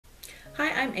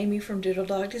I'm Amy from Doodle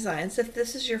Dog Designs. If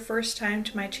this is your first time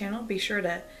to my channel, be sure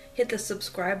to hit the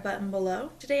subscribe button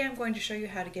below. Today I'm going to show you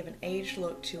how to give an aged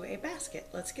look to a basket.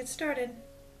 Let's get started.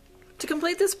 To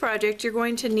complete this project, you're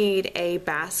going to need a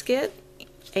basket.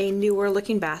 A newer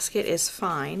looking basket is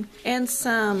fine. And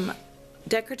some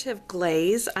decorative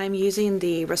glaze. I'm using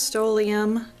the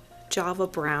Rust-Oleum Java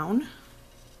Brown.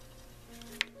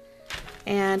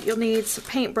 And you'll need some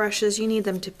paint brushes. You need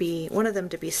them to be, one of them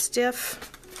to be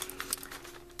stiff,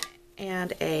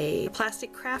 and a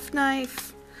plastic craft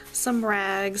knife, some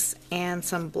rags, and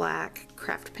some black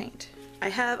craft paint. I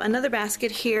have another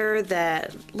basket here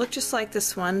that looked just like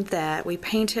this one that we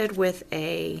painted with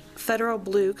a Federal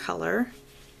blue color.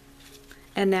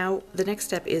 And now the next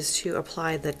step is to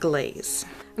apply the glaze.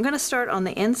 I'm going to start on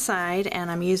the inside, and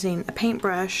I'm using a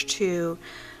paintbrush to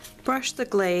brush the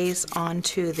glaze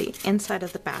onto the inside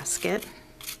of the basket.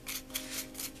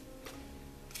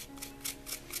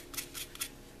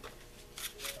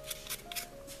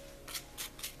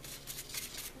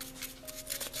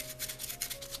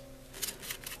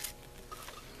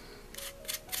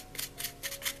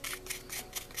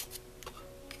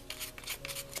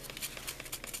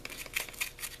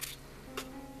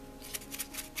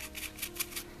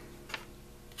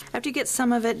 After you get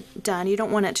some of it done, you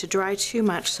don't want it to dry too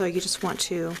much, so you just want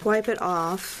to wipe it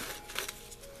off.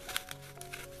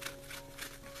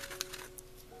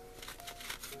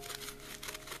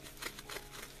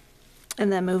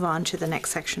 And then move on to the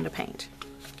next section to paint.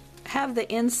 Have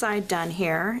the inside done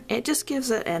here. It just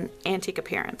gives it an antique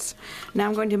appearance. Now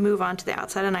I'm going to move on to the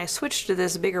outside, and I switched to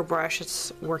this bigger brush.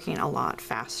 It's working a lot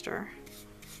faster.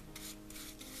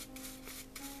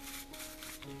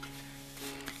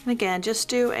 And again, just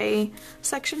do a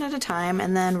section at a time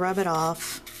and then rub it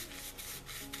off.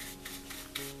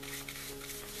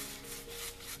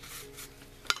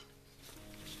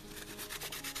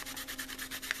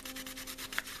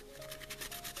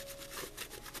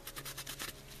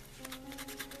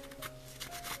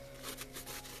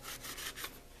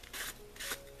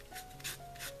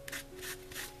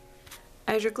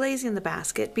 As you're glazing the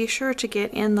basket, be sure to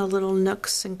get in the little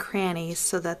nooks and crannies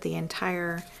so that the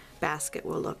entire basket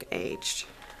will look aged.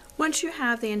 Once you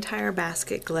have the entire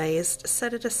basket glazed,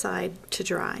 set it aside to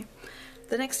dry.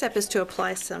 The next step is to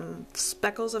apply some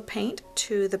speckles of paint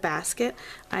to the basket.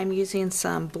 I'm using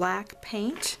some black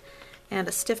paint and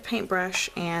a stiff paintbrush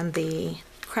and the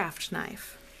craft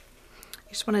knife.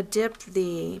 You just want to dip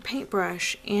the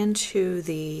paintbrush into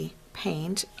the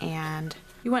paint, and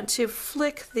you want to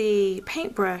flick the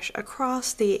paintbrush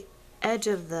across the edge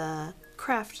of the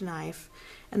craft knife,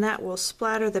 and that will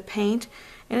splatter the paint,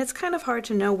 and it's kind of hard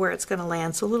to know where it's going to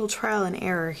land, so a little trial and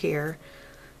error here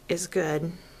is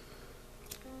good.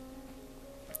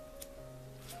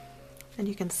 And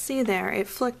you can see there it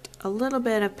flicked a little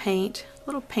bit of paint,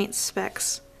 little paint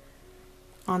specks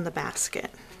on the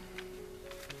basket.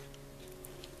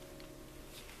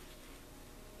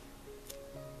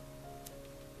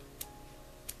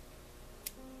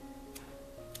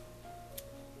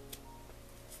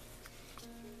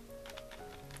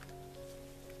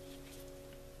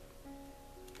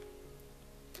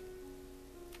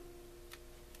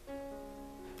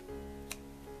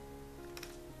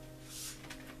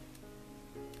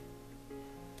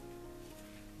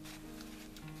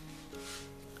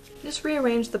 Just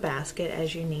rearrange the basket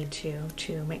as you need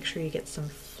to make sure you get some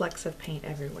flecks of paint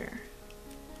everywhere.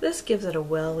 This gives it a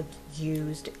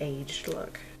well-used, aged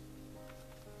look.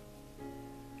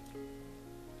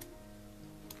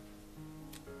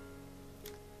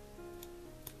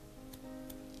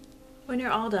 When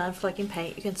you're all done flecking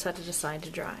paint, you can set it aside to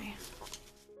dry.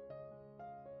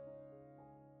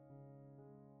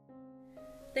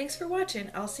 Thanks for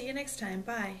watching. I'll see you next time.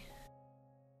 Bye.